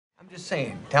Just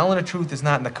saying, telling the truth is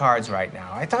not in the cards right now.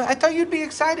 I thought you'd be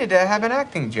excited to have an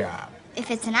acting job. If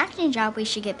it's an acting job, we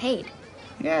should get paid.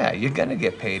 Yeah, you're gonna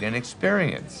get paid in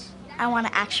experience. I want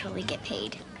to actually get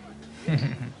paid.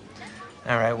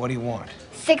 All right, what do you want?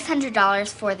 $600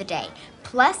 for the day,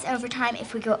 plus overtime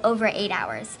if we go over 8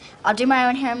 hours. I'll do my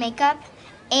own hair and makeup,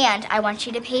 and I want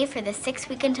you to pay for the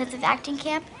 6-week intensive acting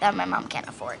camp that my mom can't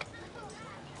afford.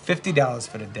 $50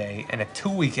 for the day and a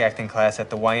 2-week acting class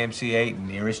at the YMCA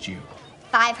nearest you.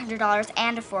 $500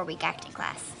 and a 4-week acting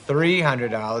class.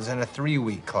 $300 and a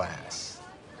 3-week class.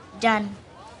 Done.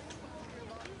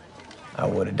 I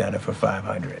would have done it for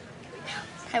 $500.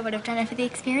 I would have done it for the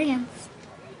experience.